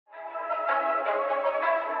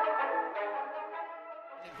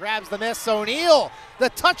grabs the miss. O'Neal, the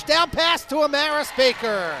touchdown pass to Amaris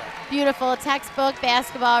Baker. Beautiful textbook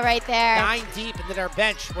basketball right there. 9 deep into their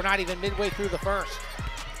bench. We're not even midway through the first.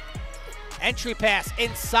 Entry pass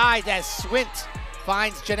inside as Swint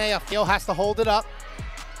finds Janea. Phil has to hold it up.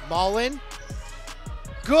 Mullen.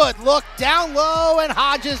 Good look down low, and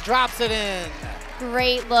Hodges drops it in.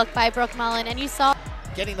 Great look by Brooke Mullen, and you saw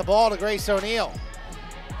getting the ball to Grace O'Neal.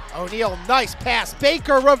 O'Neal, nice pass.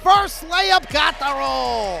 Baker, reverse layup, got the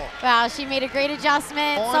roll. Wow, she made a great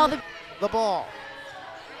adjustment. Saw the ball.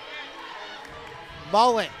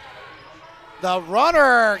 Mullen, the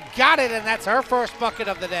runner, got it, and that's her first bucket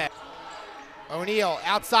of the day. O'Neal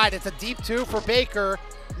outside, it's a deep 2 for Baker.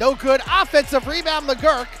 No good, offensive rebound,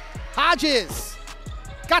 McGurk. Hodges,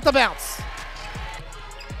 got the bounce.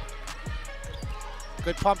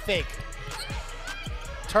 Good pump fake.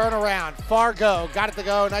 Turnaround, Fargo, got it to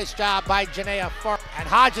go. Nice job by Janea. And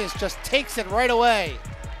Hodges just takes it right away.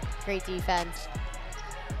 Great defense.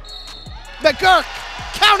 McGurk,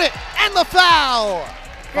 count it, and the foul.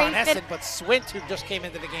 Great Von Essen, but Swint, who just came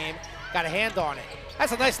into the game, got a hand on it.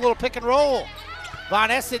 That's a nice little pick and roll. Von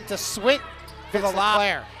Essen to Swint for the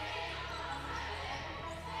lob.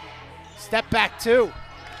 Step back 2.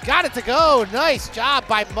 Got it to go. Nice job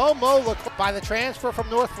by Momo by the transfer from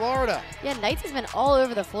North Florida. Yeah, Knights has been all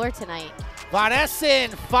over the floor tonight. Von Essen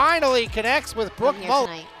finally connects with Brooke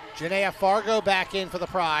Mullen. Janea Fargo back in for the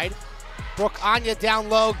Pride. Brooke Anya down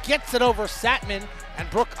low, gets it over Satman. And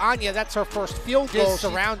Brooke Anya, that's her first field goal,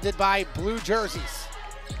 surrounded by blue jerseys.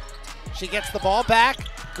 She gets the ball back.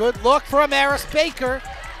 Good look for Amaris Baker.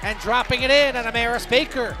 And dropping it in, and Amaris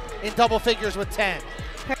Baker in double figures with 10.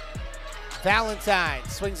 Valentine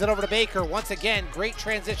swings it over to Baker. Once again, great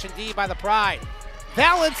transition D by the Pride.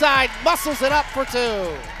 Valentine muscles it up for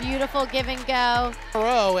 2. Beautiful give and go.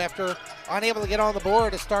 After unable to get on the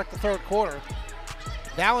board to start the third quarter.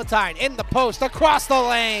 Valentine in the post, across the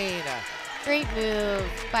lane. Great move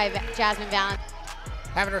by Jasmine Valentine.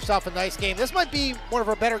 Having herself a nice game. This might be one of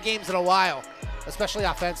her better games in a while, especially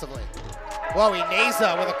offensively. Chloe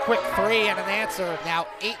Neza with a quick 3 and an answer. Now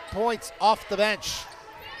 8 points off the bench.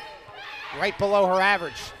 Right below her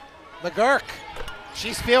average. McGurk,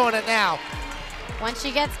 she's feeling it now. Once she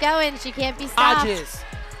gets going, she can't be stopped. Hodges.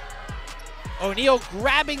 O'Neal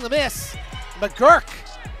grabbing the miss. McGurk,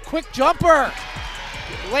 quick jumper.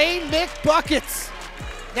 Lane Mick buckets.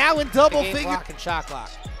 Now in double figure. Block and shot clock.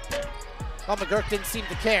 Well, McGurk didn't seem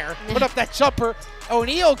to care. Put up that jumper.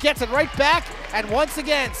 O'Neal gets it right back. And once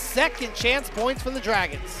again, second chance points for the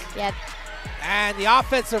Dragons. Yep. And the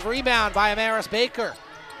offensive rebound by Amaris Baker.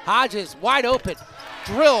 Hodges wide open,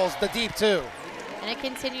 drills the deep 2. And it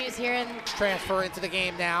continues here in transfer into the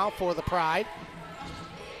game now for the Pride.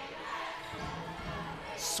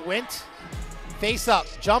 Swint, face up,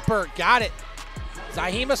 jumper, got it.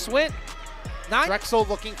 Zahima Swint. Drexel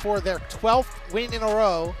looking for their 12th win in a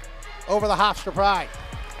row over the Hofstra Pride.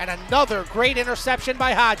 And another great interception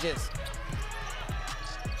by Hodges.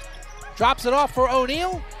 Drops it off for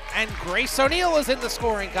O'Neal, and Grace O'Neal is in the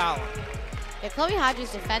scoring column. Yeah, Chloe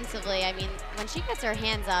Hodges defensively, I mean, when she gets her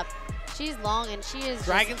hands up, she's long and she is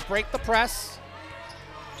Dragons break the press.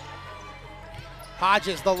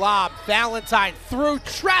 Hodges, the lob. Valentine through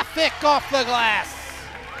traffic off the glass.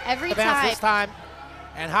 Every time. This time.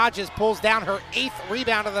 And Hodges pulls down her 8th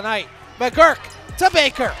rebound of the night. McGurk to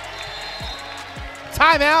Baker.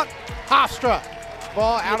 Timeout, Hofstra.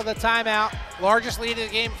 Ball out of the timeout. Largest lead of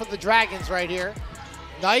the game for the Dragons right here.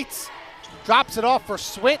 Knights. Drops it off for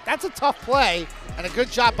Swint. That's a tough play, and a good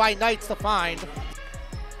job by Knights to find.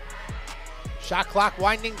 Shot clock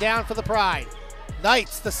winding down for the Pride.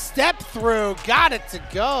 Knights, the step through, got it to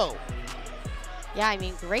go. Yeah, I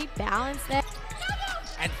mean, great balance there.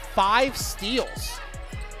 And 5 steals.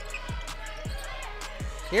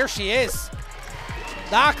 Here she is.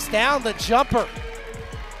 Knocks down the jumper.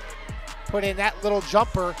 Put in that little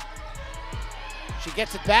jumper. She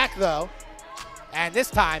gets it back, though. And this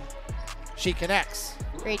time, she connects.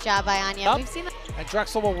 Great job by Anya. We've seen that. And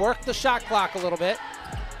Drexel will work the shot clock a little bit.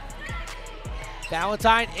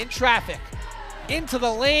 Valentine in traffic. Into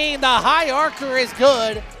the lane. The high arcer is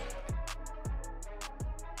good.